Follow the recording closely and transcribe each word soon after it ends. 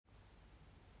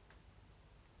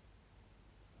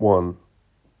1.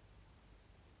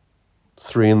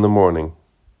 3 in the morning.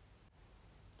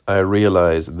 I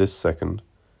realize this second,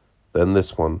 then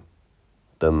this one,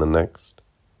 then the next.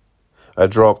 I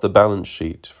draw up the balance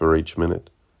sheet for each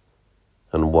minute.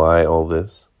 And why all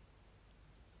this?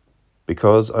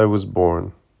 Because I was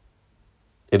born.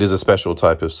 It is a special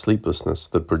type of sleeplessness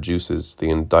that produces the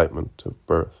indictment of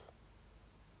birth.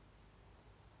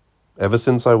 Ever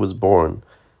since I was born,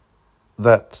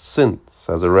 that since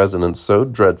has a resonance so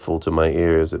dreadful to my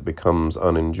ears it becomes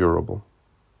unendurable.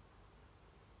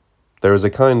 There is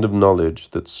a kind of knowledge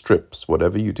that strips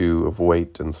whatever you do of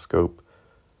weight and scope.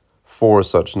 For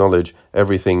such knowledge,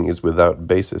 everything is without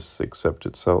basis except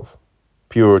itself.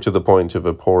 Pure to the point of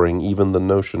abhorring even the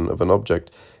notion of an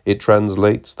object, it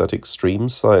translates that extreme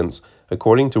science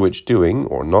according to which doing,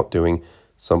 or not doing,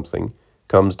 something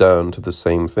comes down to the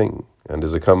same thing, and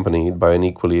is accompanied by an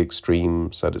equally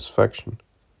extreme satisfaction.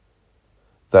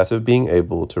 That of being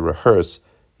able to rehearse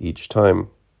each time,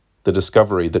 the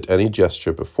discovery that any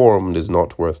gesture performed is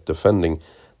not worth defending,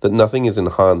 that nothing is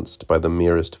enhanced by the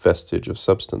merest vestige of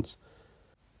substance,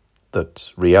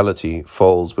 that reality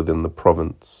falls within the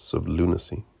province of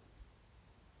lunacy.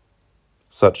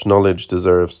 Such knowledge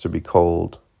deserves to be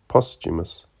called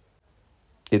posthumous.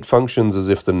 It functions as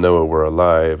if the knower were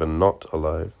alive and not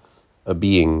alive, a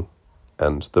being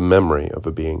and the memory of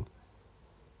a being.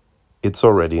 It's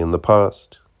already in the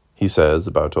past, he says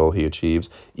about all he achieves,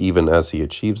 even as he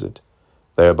achieves it,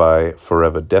 thereby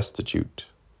forever destitute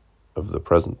of the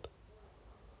present.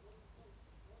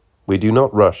 We do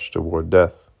not rush toward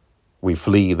death. We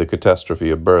flee the catastrophe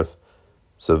of birth,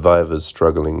 survivors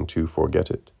struggling to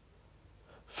forget it.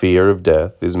 Fear of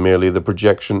death is merely the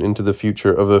projection into the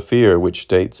future of a fear which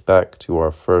dates back to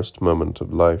our first moment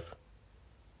of life.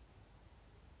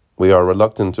 We are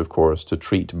reluctant, of course, to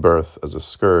treat birth as a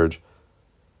scourge.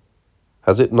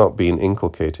 Has it not been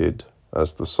inculcated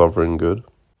as the sovereign good?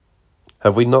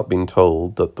 Have we not been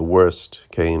told that the worst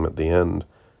came at the end,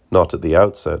 not at the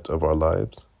outset of our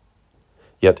lives?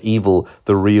 Yet evil,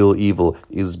 the real evil,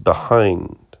 is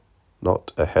behind,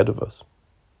 not ahead of us.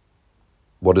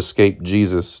 What escaped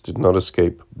Jesus did not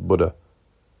escape Buddha.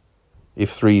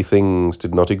 If three things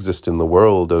did not exist in the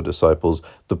world, O disciples,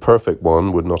 the perfect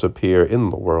one would not appear in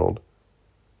the world.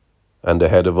 And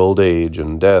ahead of old age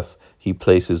and death, he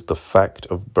places the fact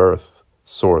of birth,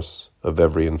 source of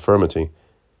every infirmity,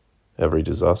 every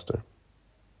disaster.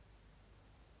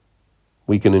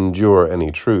 We can endure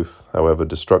any truth, however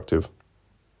destructive,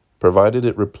 provided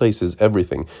it replaces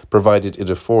everything, provided it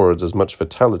affords as much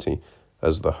vitality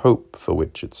as the hope for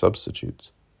which it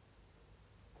substitutes.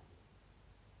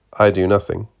 I do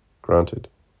nothing, granted,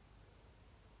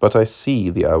 but I see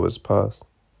the hours pass,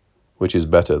 which is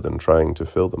better than trying to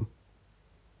fill them.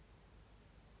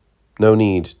 No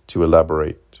need to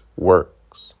elaborate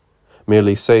works.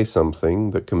 Merely say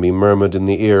something that can be murmured in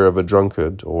the ear of a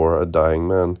drunkard or a dying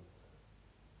man.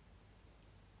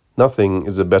 Nothing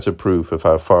is a better proof of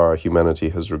how far humanity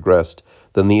has regressed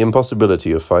than the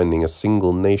impossibility of finding a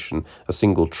single nation, a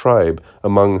single tribe,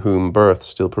 among whom birth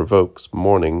still provokes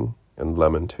mourning and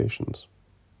lamentations.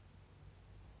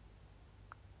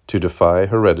 To defy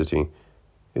heredity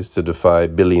is to defy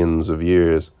billions of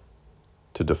years,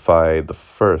 to defy the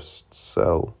first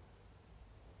cell.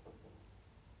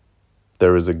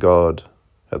 There is a God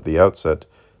at the outset,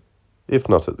 if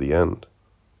not at the end,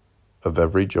 of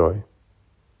every joy.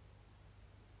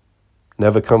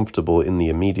 Never comfortable in the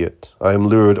immediate, I am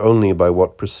lured only by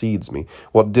what precedes me,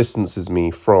 what distances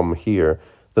me from here,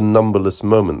 the numberless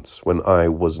moments when I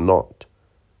was not,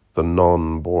 the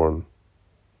non-born.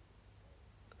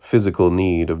 Physical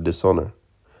need of dishonor,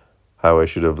 how I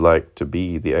should have liked to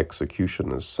be the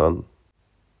executioner's son.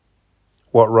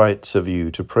 What right have you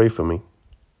to pray for me?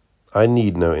 I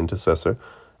need no intercessor,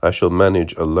 I shall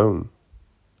manage alone.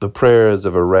 The prayers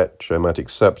of a wretch I might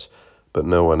accept, but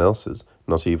no one else's,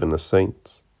 not even a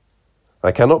saint's.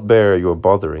 I cannot bear your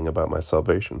bothering about my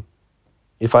salvation.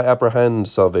 If I apprehend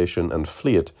salvation and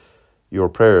flee it, your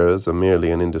prayers are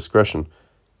merely an indiscretion.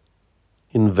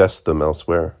 Invest them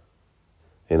elsewhere.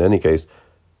 In any case,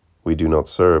 we do not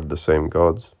serve the same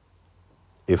gods.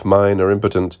 If mine are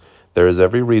impotent, there is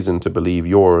every reason to believe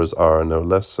yours are no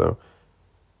less so.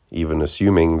 Even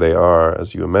assuming they are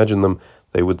as you imagine them,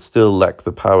 they would still lack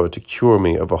the power to cure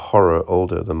me of a horror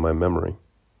older than my memory.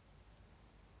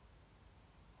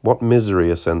 What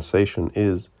misery a sensation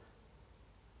is,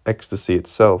 ecstasy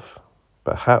itself,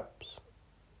 perhaps,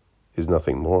 is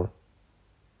nothing more.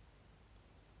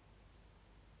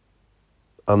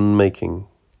 Unmaking,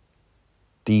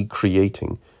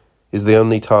 decreating, is the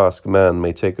only task man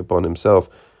may take upon himself.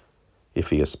 if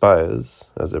he aspires,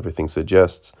 as everything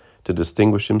suggests, to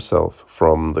distinguish himself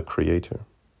from the Creator.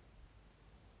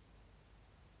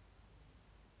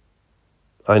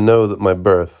 I know that my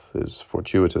birth is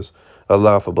fortuitous, a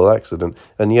laughable accident,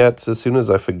 and yet, as soon as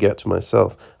I forget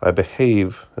myself, I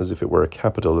behave as if it were a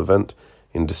capital event,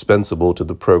 indispensable to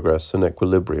the progress and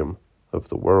equilibrium of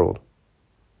the world.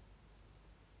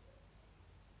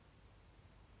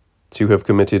 To have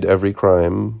committed every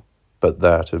crime but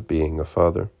that of being a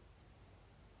father.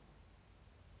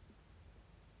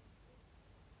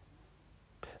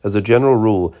 As a general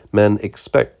rule, men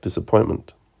expect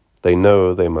disappointment. They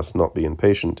know they must not be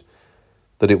impatient,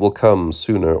 that it will come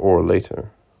sooner or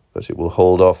later, that it will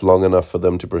hold off long enough for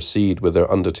them to proceed with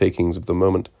their undertakings of the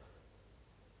moment.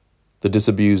 The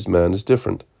disabused man is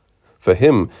different. For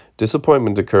him,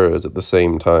 disappointment occurs at the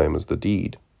same time as the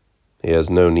deed. He has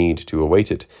no need to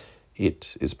await it.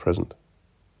 It is present.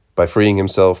 By freeing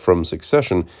himself from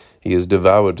succession, he has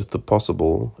devoured the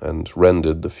possible and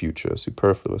rendered the future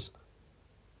superfluous.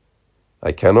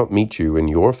 I cannot meet you in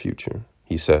your future,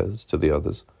 he says to the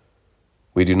others.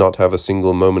 We do not have a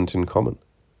single moment in common,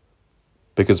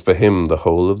 because for him the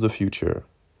whole of the future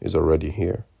is already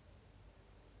here.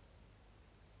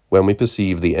 When we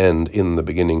perceive the end in the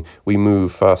beginning, we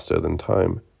move faster than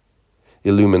time.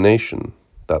 Illumination,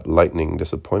 that lightning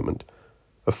disappointment,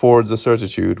 affords a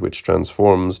certitude which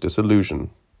transforms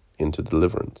disillusion into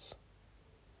deliverance.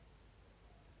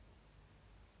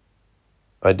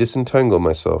 I disentangle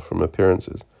myself from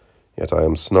appearances, yet I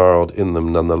am snarled in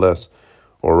them nonetheless,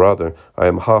 or rather, I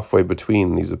am halfway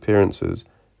between these appearances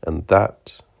and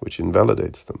that which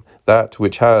invalidates them, that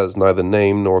which has neither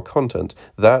name nor content,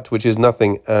 that which is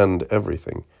nothing and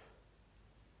everything.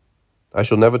 I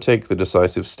shall never take the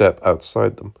decisive step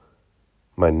outside them.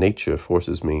 My nature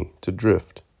forces me to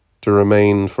drift, to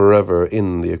remain forever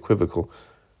in the equivocal,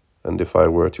 and if I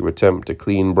were to attempt a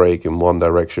clean break in one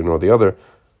direction or the other,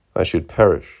 I should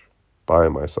perish by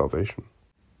my salvation.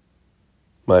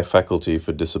 My faculty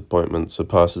for disappointment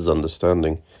surpasses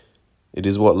understanding. It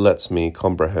is what lets me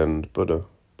comprehend Buddha,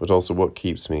 but also what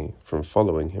keeps me from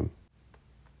following him.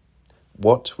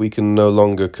 What we can no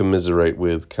longer commiserate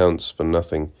with counts for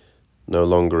nothing, no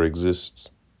longer exists.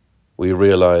 We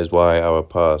realize why our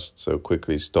past so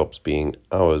quickly stops being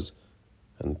ours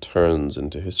and turns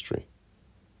into history,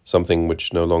 something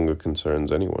which no longer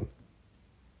concerns anyone.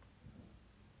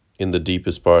 In the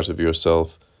deepest part of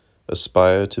yourself,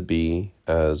 aspire to be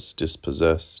as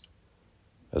dispossessed,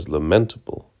 as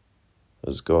lamentable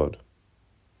as God.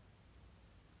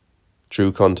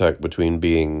 True contact between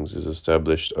beings is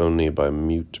established only by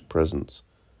mute presence,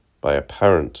 by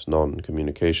apparent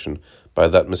non-communication, by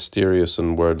that mysterious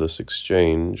and wordless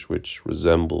exchange which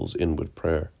resembles inward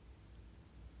prayer.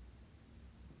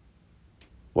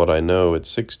 What I know at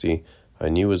 60, I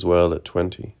knew as well at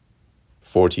 20.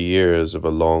 40 years of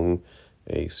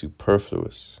a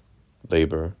superfluous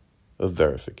labor of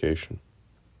verification.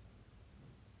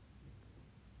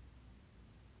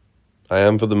 I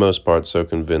am for the most part so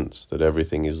convinced that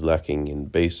everything is lacking in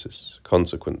basis,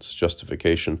 consequence,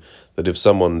 justification, that if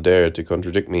someone dared to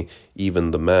contradict me,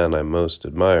 even the man I most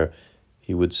admire,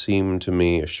 he would seem to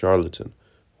me a charlatan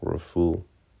or a fool.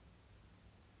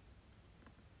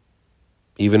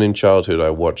 Even in childhood I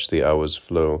watched the hours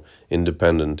flow,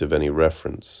 independent of any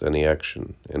reference, any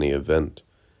action, any event,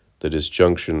 the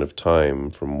disjunction of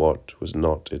time from what was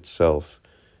not itself,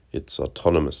 its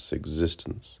autonomous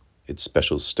existence, its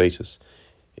special status,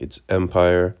 its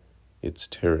empire, its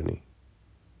tyranny.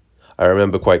 I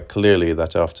remember quite clearly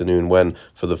that afternoon when,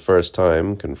 for the first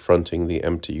time, confronting the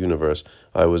empty universe,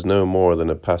 I was no more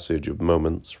than a passage of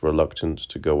moments reluctant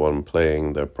to go on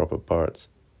playing their proper parts.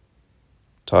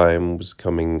 Time was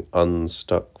coming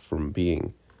unstuck from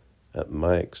being at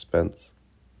my expense.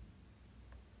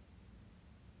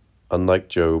 Unlike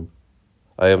Job,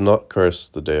 I have not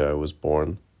cursed the day I was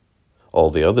born. All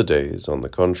the other days, on the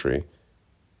contrary,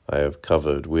 I have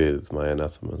covered with my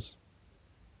anathemas.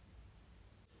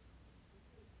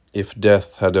 If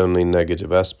death had only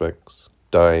negative aspects,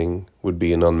 dying would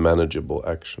be an unmanageable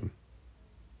action.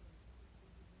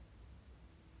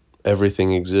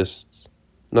 Everything exists,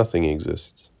 nothing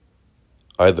exists.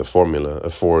 Either formula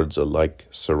affords a like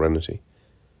serenity.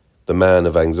 The man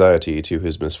of anxiety to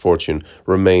his misfortune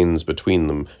remains between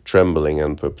them, trembling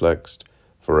and perplexed,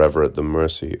 forever at the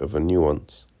mercy of a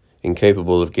nuance,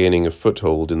 incapable of gaining a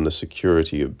foothold in the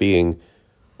security of being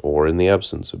or in the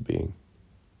absence of being.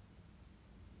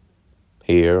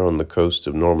 Here on the coast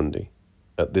of Normandy,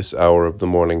 at this hour of the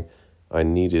morning, I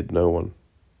needed no one.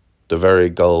 The very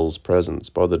gulls' presence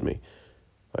bothered me.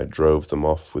 I drove them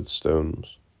off with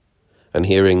stones. And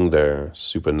hearing their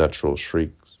supernatural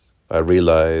shrieks, I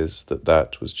realized that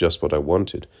that was just what I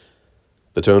wanted,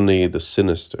 that only the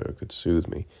sinister could soothe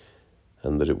me,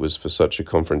 and that it was for such a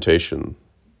confrontation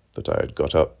that I had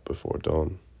got up before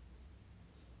dawn.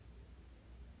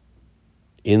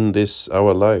 In this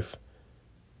our life,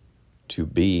 to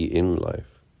be in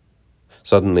life.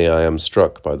 Suddenly I am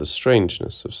struck by the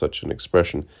strangeness of such an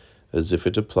expression, as if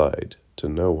it applied to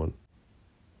no one.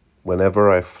 Whenever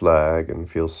I flag and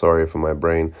feel sorry for my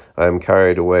brain, I am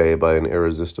carried away by an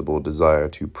irresistible desire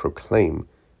to proclaim.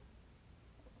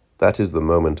 That is the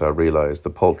moment I realize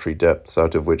the paltry depths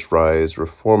out of which rise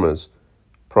reformers,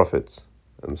 prophets,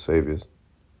 and saviors.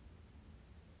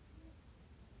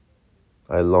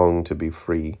 I long to be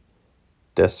free,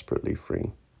 desperately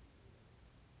free,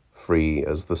 free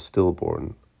as the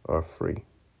stillborn are free.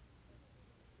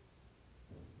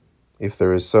 If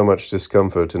there is so much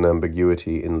discomfort and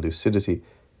ambiguity in lucidity,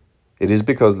 it is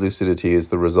because lucidity is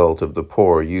the result of the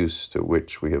poor use to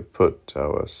which we have put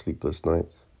our sleepless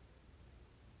nights.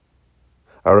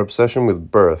 Our obsession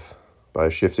with birth, by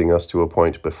shifting us to a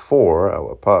point before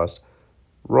our past,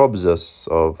 robs us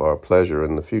of our pleasure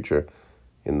in the future,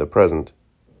 in the present,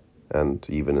 and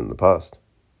even in the past.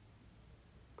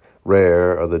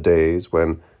 Rare are the days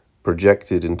when,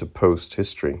 projected into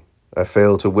post-history, I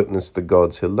fail to witness the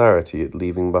gods' hilarity at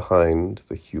leaving behind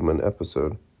the human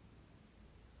episode.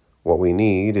 What we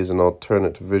need is an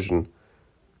alternate vision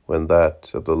when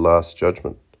that of the Last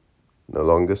Judgment no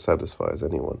longer satisfies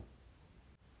anyone.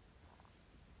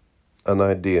 An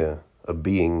idea, a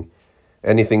being,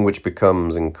 anything which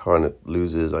becomes incarnate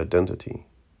loses identity,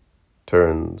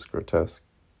 turns grotesque.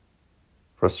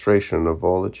 Frustration of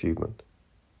all achievement.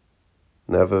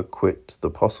 Never quit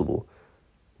the possible,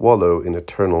 wallow in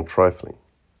eternal trifling.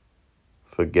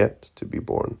 Forget to be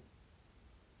born.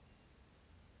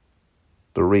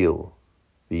 The real,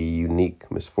 the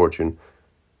unique misfortune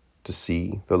to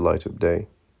see the light of day.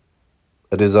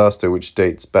 A disaster which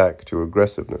dates back to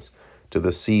aggressiveness, to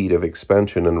the seed of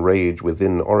expansion and rage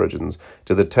within origins,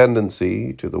 to the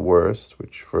tendency to the worst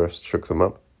which first shook them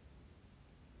up.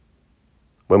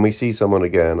 When we see someone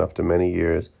again after many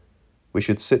years, we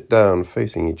should sit down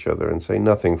facing each other and say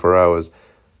nothing for hours,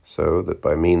 so that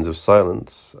by means of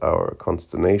silence our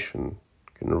consternation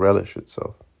can relish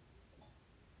itself.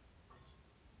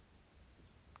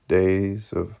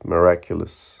 Days of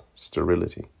miraculous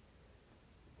sterility.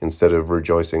 Instead of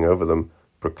rejoicing over them,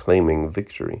 proclaiming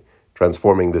victory,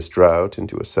 transforming this drought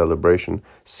into a celebration,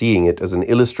 seeing it as an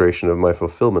illustration of my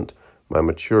fulfillment, my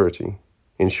maturity,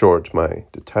 in short, my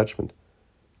detachment,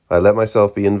 I let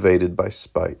myself be invaded by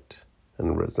spite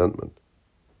and resentment.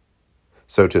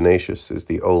 So tenacious is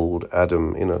the old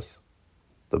Adam in us,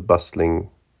 the bustling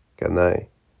canaille,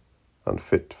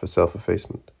 unfit for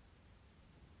self-effacement.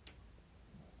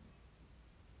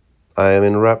 I am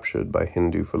enraptured by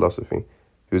Hindu philosophy,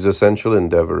 whose essential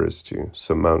endeavor is to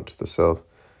surmount the self,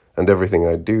 and everything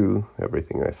I do,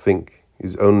 everything I think,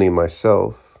 is only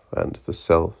myself and the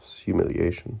self's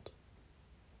humiliations.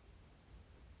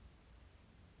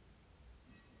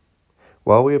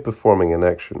 While we are performing an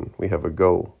action, we have a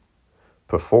goal.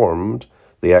 Performed,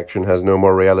 the action has no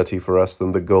more reality for us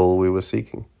than the goal we were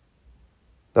seeking.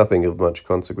 Nothing of much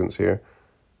consequence here,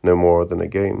 no more than a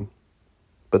game.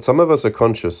 But some of us are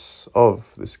conscious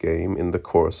of this game in the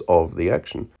course of the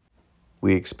action.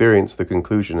 We experience the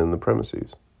conclusion in the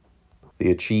premises, the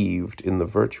achieved in the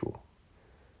virtual.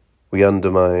 We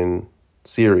undermine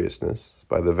seriousness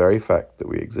by the very fact that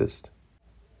we exist.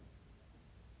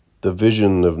 The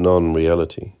vision of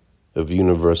non-reality, of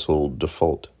universal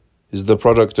default, is the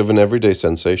product of an everyday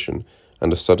sensation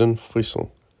and a sudden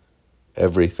frisson.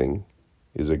 Everything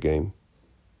is a game.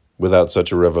 Without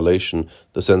such a revelation,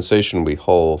 the sensation we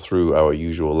haul through our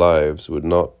usual lives would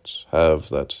not have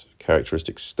that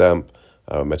characteristic stamp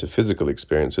our metaphysical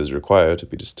experiences require to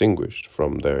be distinguished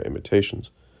from their imitations,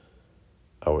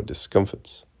 our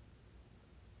discomforts.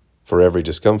 For every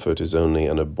discomfort is only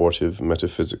an abortive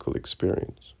metaphysical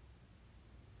experience.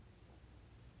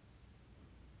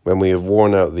 When we have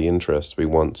worn out the interest we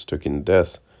once took in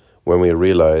death, when we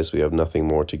realize we have nothing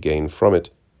more to gain from it,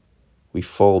 we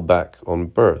fall back on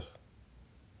birth.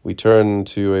 We turn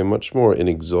to a much more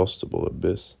inexhaustible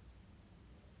abyss.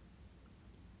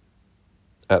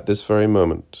 At this very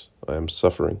moment, I am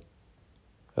suffering.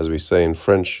 As we say in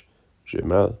French, j'ai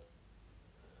mal.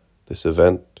 This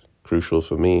event, crucial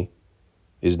for me,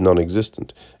 is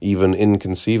non-existent, even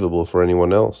inconceivable for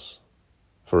anyone else,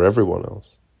 for everyone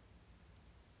else.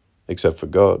 Except for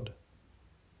God,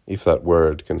 if that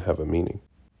word can have a meaning.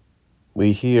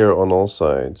 We hear on all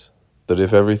sides that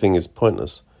if everything is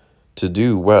pointless, to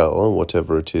do well,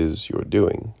 whatever it is you're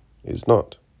doing, is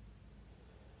not.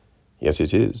 Yet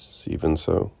it is, even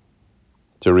so.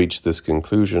 To reach this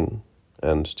conclusion,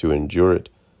 and to endure it,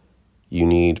 you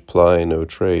need ply no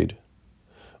trade,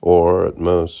 or, at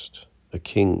most, a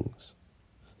king's,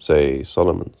 say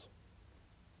Solomon's.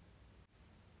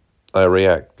 I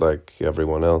react like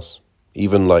everyone else,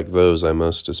 even like those I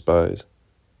most despise,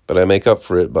 but I make up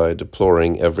for it by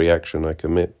deploring every action I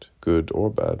commit, good or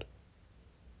bad.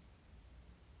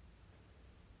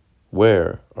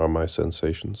 Where are my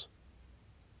sensations?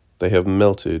 They have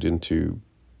melted into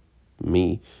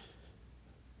me.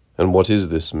 And what is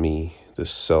this me,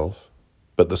 this self,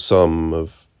 but the sum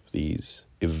of these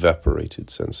evaporated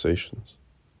sensations?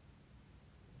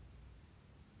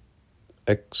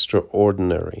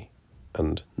 Extraordinary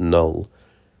and null.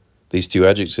 These two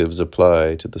adjectives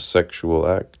apply to the sexual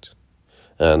act,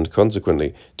 and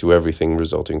consequently to everything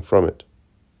resulting from it,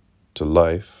 to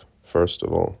life first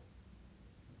of all.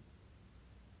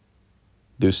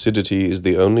 Lucidity is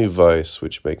the only vice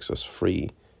which makes us free,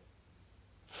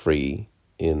 free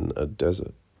in a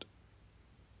desert.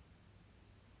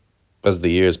 As the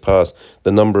years pass,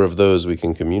 the number of those we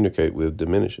can communicate with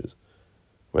diminishes.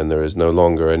 When there is no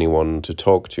longer anyone to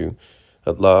talk to,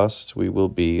 at last we will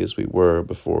be as we were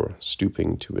before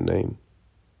stooping to a name.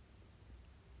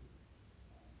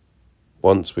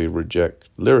 Once we reject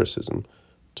lyricism,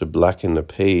 to blacken a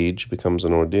page becomes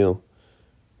an ordeal.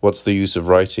 What's the use of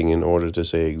writing in order to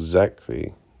say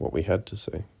exactly what we had to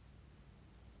say?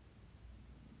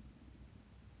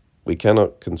 We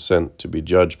cannot consent to be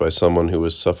judged by someone who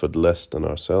has suffered less than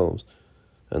ourselves,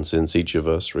 and since each of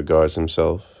us regards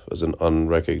himself as an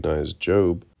unrecognized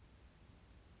Job,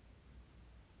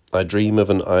 I dream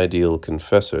of an ideal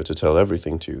confessor to tell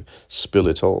everything to, spill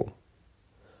it all.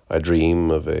 I dream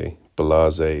of a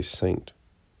blasé saint.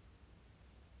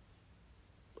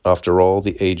 After all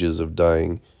the ages of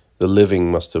dying, the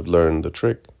living must have learned the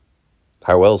trick.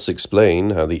 How else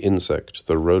explain how the insect,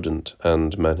 the rodent,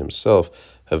 and man himself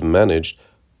have managed,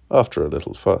 after a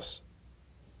little fuss,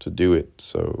 to do it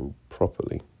so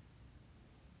properly?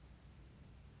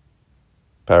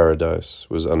 Paradise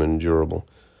was unendurable.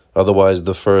 Otherwise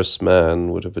the first man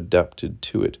would have adapted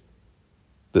to it.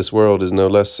 This world is no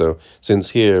less so,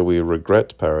 since here we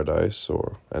regret paradise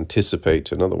or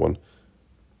anticipate another one.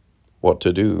 What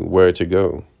to do, where to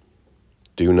go?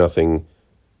 Do nothing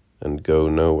and go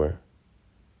nowhere.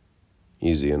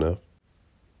 Easy enough.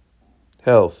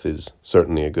 Health is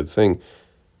certainly a good thing,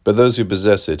 but those who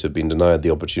possess it have been denied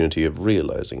the opportunity of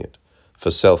realizing it,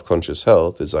 for self-conscious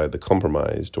health is either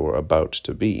compromised or about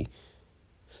to be.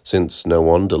 Since no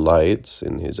one delights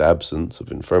in his absence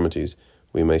of infirmities,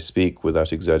 we may speak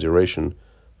without exaggeration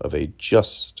of a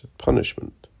just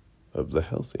punishment of the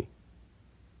healthy.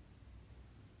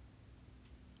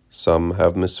 Some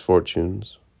have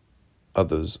misfortunes,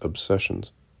 others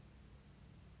obsessions.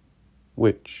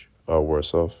 Which are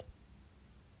worse off?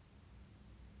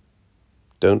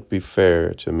 Don't be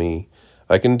fair to me.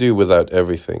 I can do without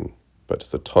everything but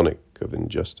the tonic of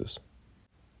injustice.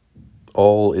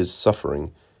 All is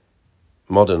suffering.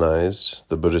 Modernized,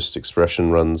 the Buddhist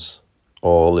expression runs,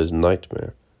 all is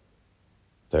nightmare.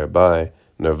 Thereby,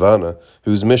 nirvana,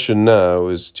 whose mission now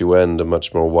is to end a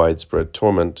much more widespread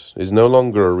torment, is no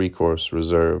longer a recourse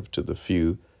reserved to the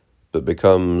few, but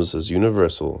becomes as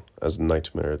universal as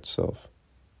nightmare itself.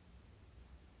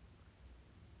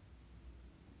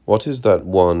 What is that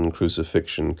one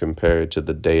crucifixion compared to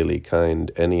the daily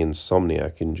kind any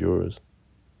insomniac endures?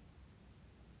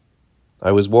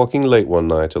 I was walking late one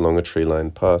night along a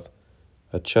tree-lined path.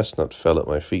 A chestnut fell at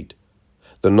my feet.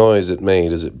 The noise it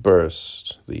made as it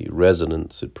burst, the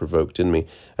resonance it provoked in me,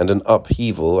 and an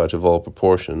upheaval out of all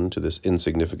proportion to this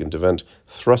insignificant event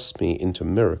thrust me into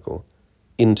miracle,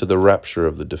 into the rapture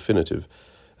of the definitive,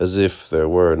 as if there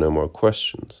were no more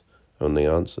questions, only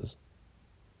answers.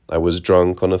 I was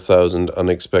drunk on 1,000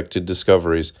 unexpected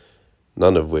discoveries,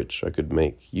 none of which I could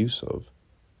make use of.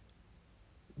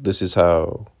 This is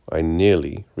how I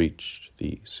nearly reached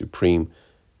the supreme,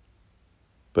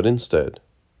 but instead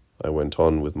I went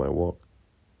on with my walk.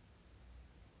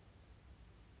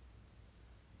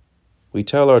 We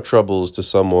tell our troubles to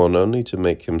someone only to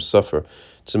make him suffer,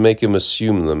 to make him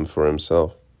assume them for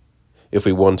himself. If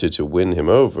we wanted to win him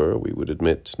over, we would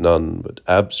admit none but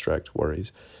abstract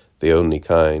worries, the only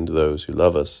kind those who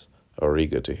love us are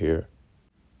eager to hear.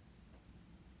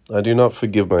 I do not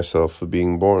forgive myself for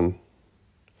being born.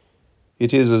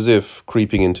 It is as if,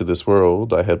 creeping into this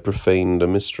world, I had profaned a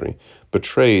mystery,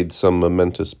 betrayed some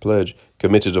momentous pledge,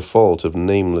 committed a fault of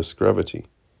nameless gravity.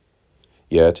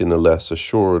 Yet, in a less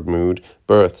assured mood,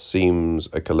 birth seems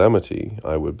a calamity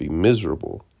I would be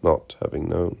miserable not having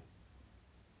known.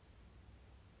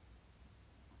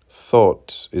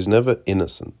 thought is never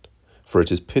innocent, for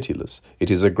it is pitiless, it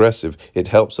is aggressive, it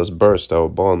helps us burst our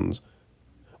bonds.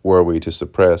 Were we to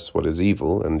suppress what is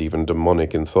evil and even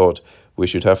demonic in thought, we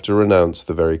should have to renounce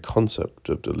the very concept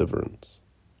of deliverance.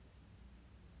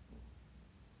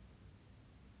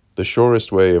 The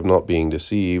surest way of not being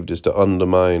deceived is to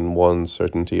undermine one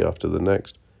certainty after the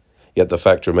next. Yet the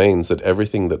fact remains that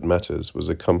everything that matters was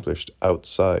accomplished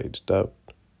outside doubt.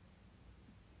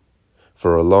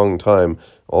 For a long time,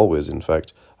 always in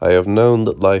fact, I have known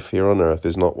that life here on earth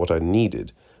is not what I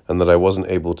needed, and that I wasn't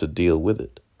able to deal with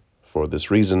it. For this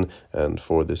reason, and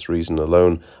for this reason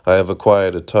alone, I have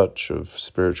acquired a touch of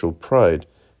spiritual pride,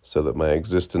 so that my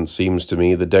existence seems to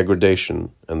me the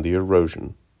degradation and the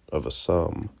erosion of a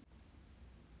psalm.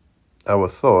 Our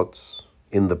thoughts,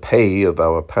 in the pay of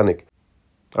our panic,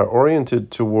 are oriented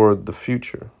toward the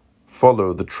future,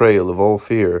 follow the trail of all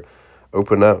fear,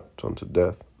 open out onto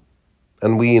death.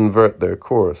 And we invert their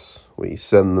course. We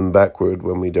send them backward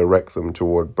when we direct them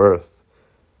toward birth,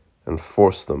 and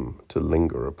force them to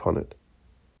linger upon it.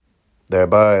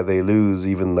 Thereby they lose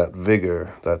even that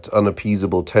vigor, that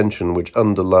unappeasable tension which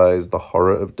underlies the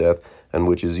horror of death, and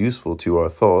which is useful to our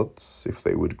thoughts, if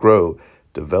they would grow,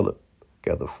 develop,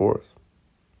 gather force.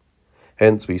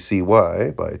 Hence we see why,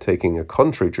 by taking a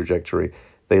contrary trajectory,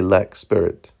 they lack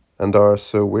spirit, and are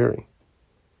so weary.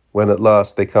 When at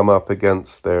last they come up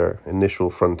against their initial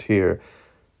frontier,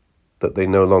 that they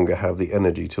no longer have the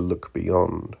energy to look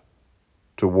beyond,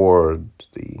 toward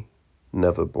the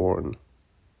never born.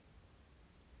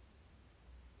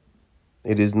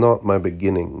 It is not my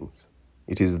beginnings,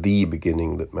 it is the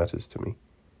beginning that matters to me.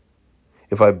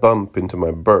 If I bump into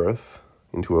my birth,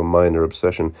 into a minor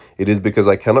obsession, it is because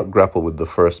I cannot grapple with the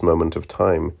first moment of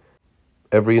time.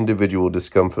 Every individual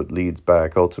discomfort leads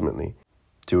back, ultimately,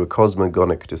 to a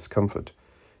cosmogonic discomfort,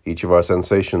 each of our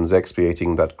sensations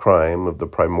expiating that crime of the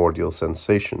primordial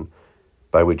sensation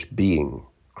by which being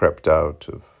crept out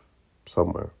of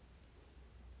somewhere.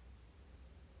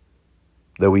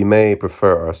 Though we may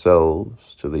prefer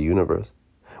ourselves to the universe,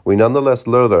 we nonetheless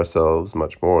loathe ourselves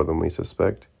much more than we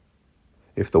suspect.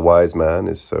 If the wise man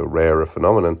is so rare a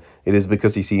phenomenon, it is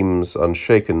because he seems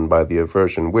unshaken by the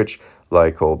aversion which,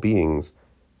 like all beings,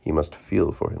 he must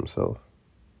feel for himself.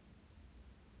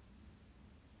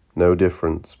 No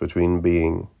difference between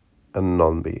being and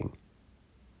non-being,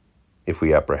 if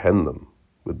we apprehend them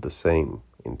with the same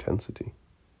intensity.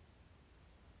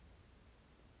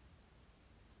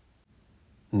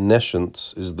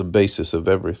 Nescience is the basis of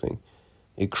everything.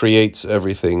 It creates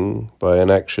everything by an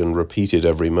action repeated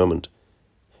every moment.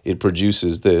 It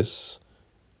produces this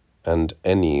and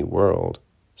any world,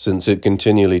 since it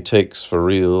continually takes for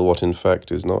real what in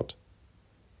fact is not.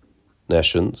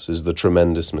 Nescience is the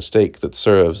tremendous mistake that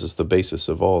serves as the basis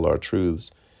of all our truths.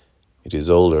 It is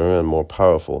older and more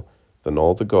powerful than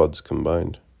all the gods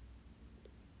combined.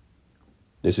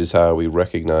 This is how we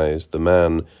recognize the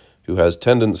man who has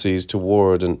tendencies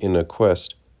toward an inner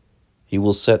quest. He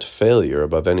will set failure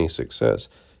above any success.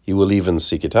 He will even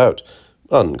seek it out,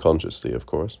 unconsciously, of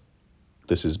course.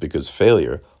 This is because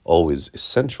failure, always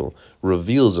essential,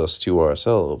 reveals us to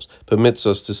ourselves, permits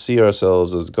us to see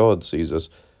ourselves as God sees us,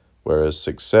 whereas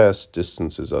success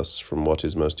distances us from what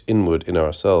is most inward in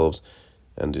ourselves,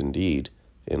 and indeed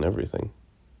in everything.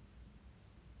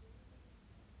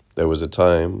 There was a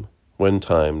time when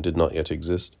time did not yet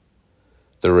exist.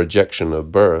 The rejection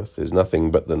of birth is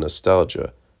nothing but the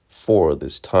nostalgia for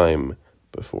this time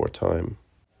before time.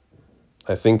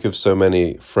 I think of so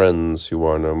many friends who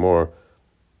are no more,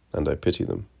 and I pity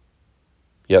them.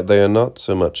 Yet they are not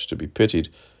so much to be pitied,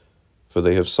 for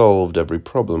they have solved every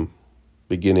problem,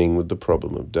 beginning with the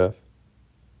problem of death.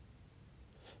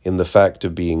 In the fact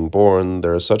of being born,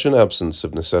 there is such an absence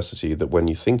of necessity that when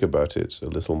you think about it a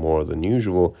little more than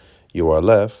usual, you are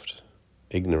left,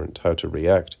 ignorant how to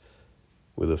react,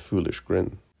 with a foolish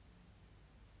grin.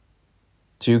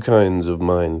 Two kinds of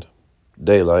mind,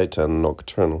 daylight and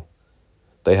nocturnal.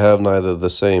 They have neither the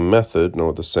same method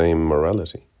nor the same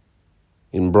morality.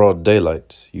 In broad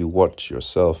daylight, you watch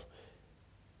yourself.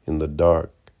 In the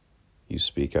dark, you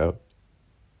speak out.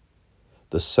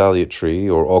 The salutary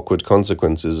or awkward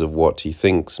consequences of what he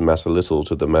thinks matter little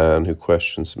to the man who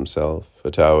questions himself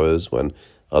at hours when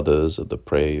others are the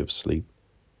prey of sleep.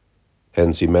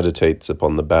 Hence he meditates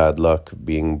upon the bad luck of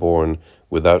being born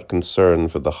without concern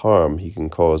for the harm he can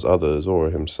cause others or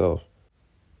himself.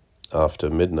 After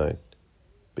midnight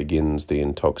begins the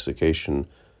intoxication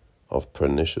of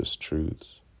pernicious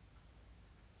truths.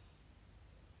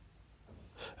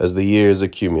 As the years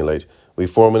accumulate, we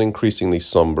form an increasingly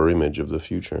somber image of the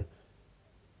future.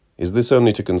 Is this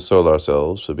only to console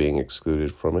ourselves for being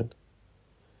excluded from it?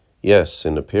 Yes,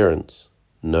 in appearance.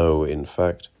 No, in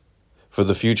fact. For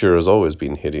the future has always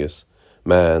been hideous,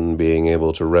 man being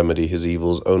able to remedy his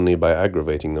evils only by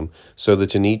aggravating them, so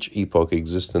that in each epoch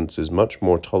existence is much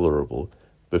more tolerable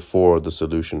before the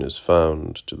solution is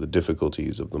found to the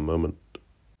difficulties of the moment.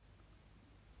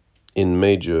 In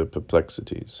major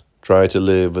perplexities, try to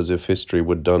live as if history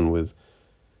were done with,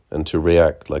 and to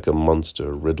react like a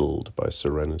monster riddled by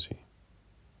serenity.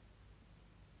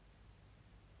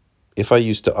 If I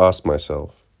used to ask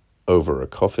myself, over a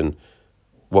coffin,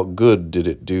 what good did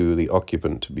it do the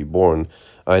occupant to be born,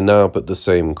 I now put the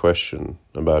same question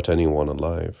about anyone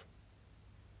alive.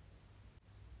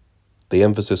 The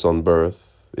emphasis on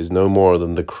birth is no more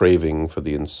than the craving for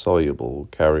the insoluble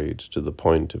carried to the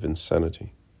point of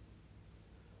insanity.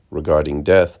 Regarding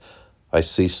death, I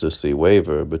ceaselessly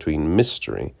waver between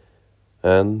mystery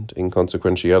and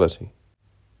inconsequentiality,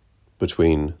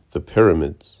 between the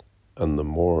pyramids and the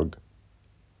morgue.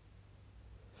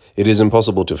 It is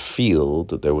impossible to feel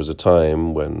that there was a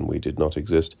time when we did not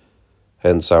exist,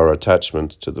 hence our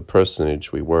attachment to the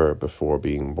personage we were before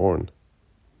being born.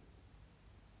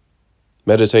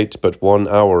 Meditate but 1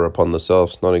 hour upon the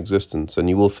self's non-existence, and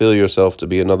you will feel yourself to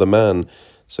be another man,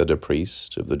 said a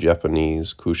priest of the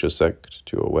Japanese Kusha sect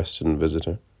to a Western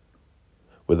visitor.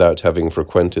 Without having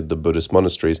frequented the Buddhist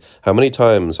monasteries, how many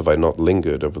times have I not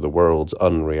lingered over the world's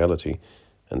unreality,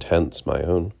 and hence my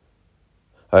own?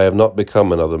 I have not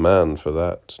become another man for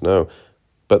that, no,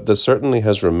 but there certainly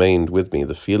has remained with me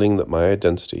the feeling that my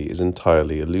identity is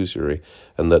entirely illusory,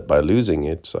 and that by losing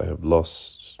it I have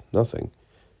lost nothing.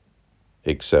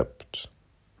 Except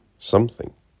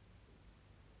something.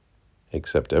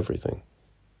 Except everything.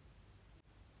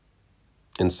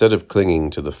 Instead of clinging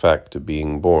to the fact of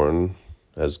being born,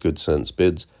 as good sense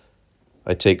bids,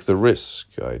 I take the risk,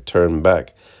 I turn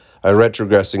back, I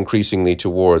retrogress increasingly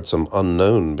toward some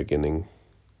unknown beginning.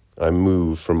 I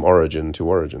move from origin to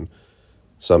origin.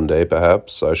 Someday,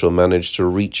 perhaps, I shall manage to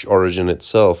reach origin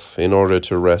itself in order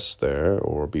to rest there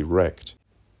or be wrecked.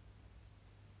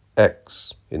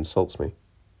 X insults me.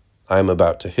 I am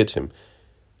about to hit him.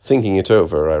 Thinking it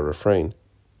over, I refrain.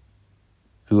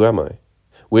 Who am I?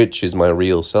 Which is my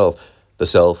real self, the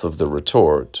self of the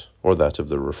retort or that of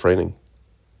the refraining?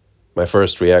 My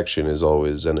first reaction is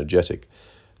always energetic,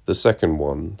 the second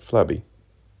one flabby.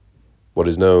 What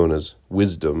is known as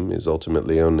wisdom is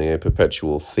ultimately only a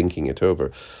perpetual thinking it over,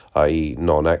 i.e.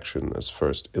 non-action as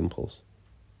first impulse.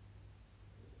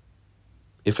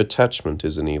 If attachment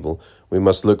is an evil, we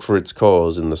must look for its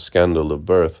cause in the scandal of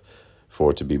birth,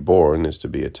 for to be born is to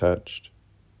be attached.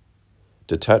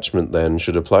 Detachment, then,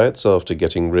 should apply itself to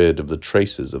getting rid of the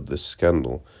traces of this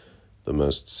scandal, the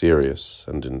most serious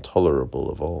and intolerable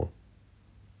of all.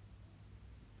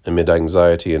 Amid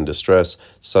anxiety and distress,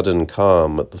 sudden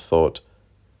calm at the thought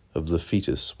of the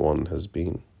foetus one has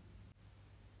been.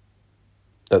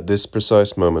 At this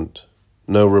precise moment,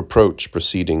 no reproach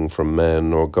proceeding from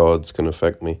men or gods can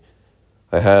affect me.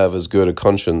 I have as good a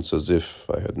conscience as if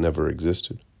I had never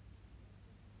existed.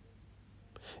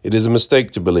 It is a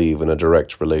mistake to believe in a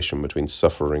direct relation between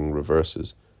suffering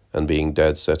reverses and being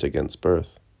dead set against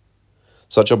birth.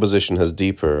 Such opposition has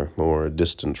deeper, more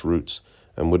distant roots,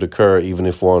 and would occur even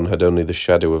if one had only the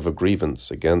shadow of a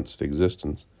grievance against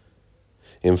existence.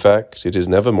 In fact, it is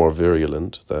never more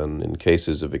virulent than in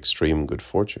cases of extreme good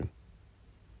fortune.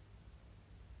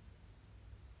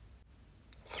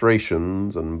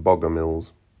 Thracians and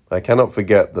Bogomils, I cannot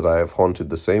forget that I have haunted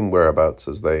the same whereabouts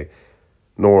as they,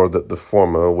 nor that the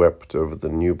former wept over the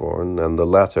newborn, and the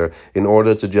latter, in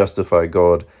order to justify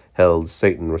God, held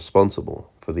Satan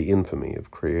responsible for the infamy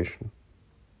of creation.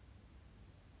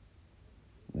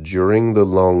 During the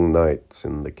long nights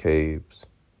in the caves,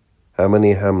 how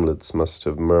many hamlets must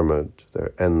have murmured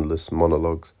their endless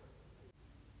monologues?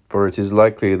 For it is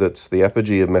likely that the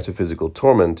apogee of metaphysical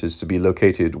torment is to be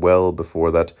located well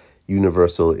before that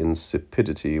universal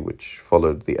insipidity which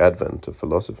followed the advent of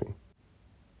philosophy.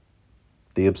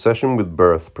 The obsession with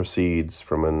birth proceeds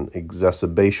from an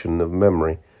exacerbation of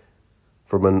memory,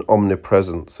 from an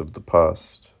omnipresence of the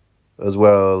past, as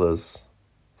well as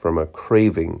from a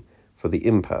craving for the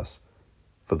impasse,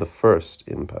 for the first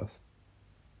impasse.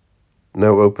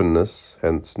 No openness,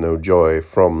 hence no joy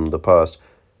from the past,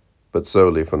 but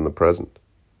solely from the present,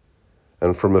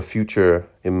 and from a future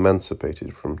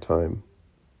emancipated from time.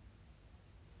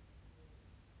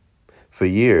 For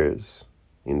years,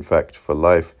 in fact for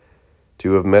life,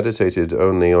 to have meditated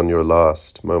only on your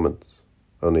last moments,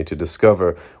 only to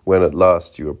discover, when at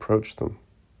last you approached them,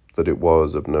 that it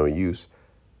was of no use,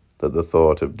 that the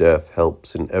thought of death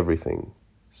helps in everything,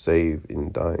 save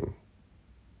in dying.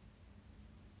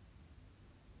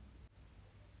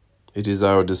 It is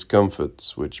our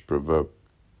discomforts which provoke,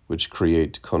 which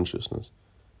create consciousness.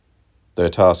 Their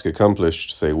task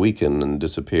accomplished, they weaken and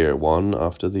disappear one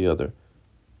after the other.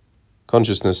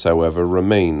 Consciousness, however,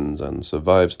 remains and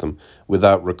survives them,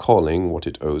 without recalling what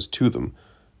it owes to them,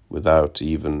 without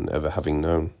even ever having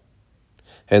known.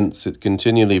 Hence it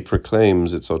continually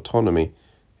proclaims its autonomy,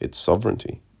 its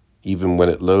sovereignty, even when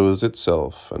it loathes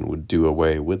itself and would do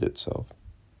away with itself.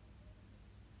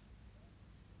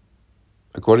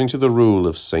 According to the rule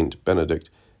of Saint Benedict,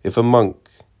 if a monk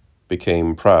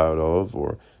became proud of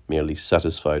or merely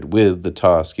satisfied with the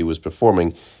task he was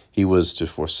performing, he was to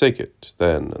forsake it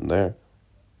then and there.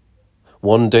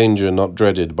 One danger not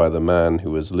dreaded by the man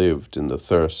who has lived in the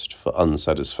thirst for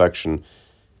unsatisfaction,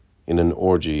 in an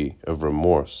orgy of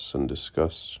remorse and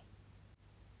disgust.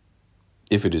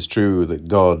 If it is true that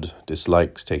God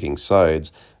dislikes taking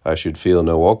sides, I should feel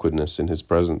no awkwardness in his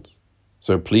presence.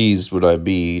 So pleased would I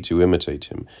be to imitate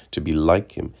him, to be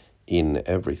like him in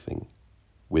everything,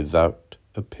 without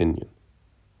opinion.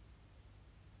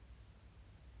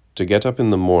 To get up in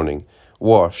the morning,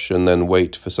 wash, and then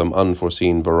wait for some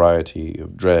unforeseen variety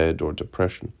of dread or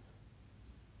depression.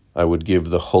 I would give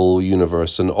the whole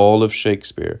universe and all of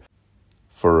Shakespeare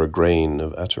for a grain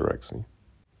of ataraxy.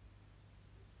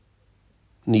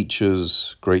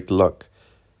 Nietzsche's great luck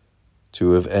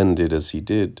to have ended as he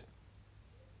did,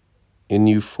 in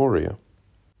euphoria.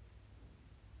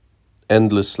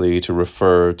 Endlessly to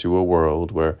refer to a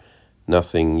world where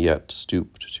nothing yet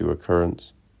stooped to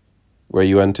occurrence, where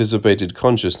you anticipated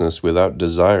consciousness without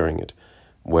desiring it,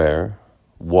 where,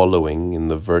 wallowing in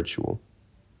the virtual,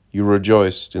 you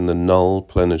rejoiced in the null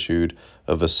plenitude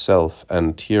of a self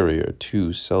anterior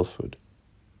to selfhood.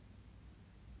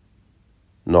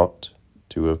 Not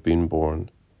to have been born,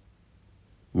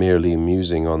 merely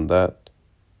musing on that.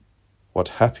 What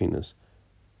happiness,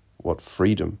 what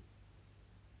freedom,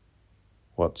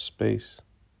 what space.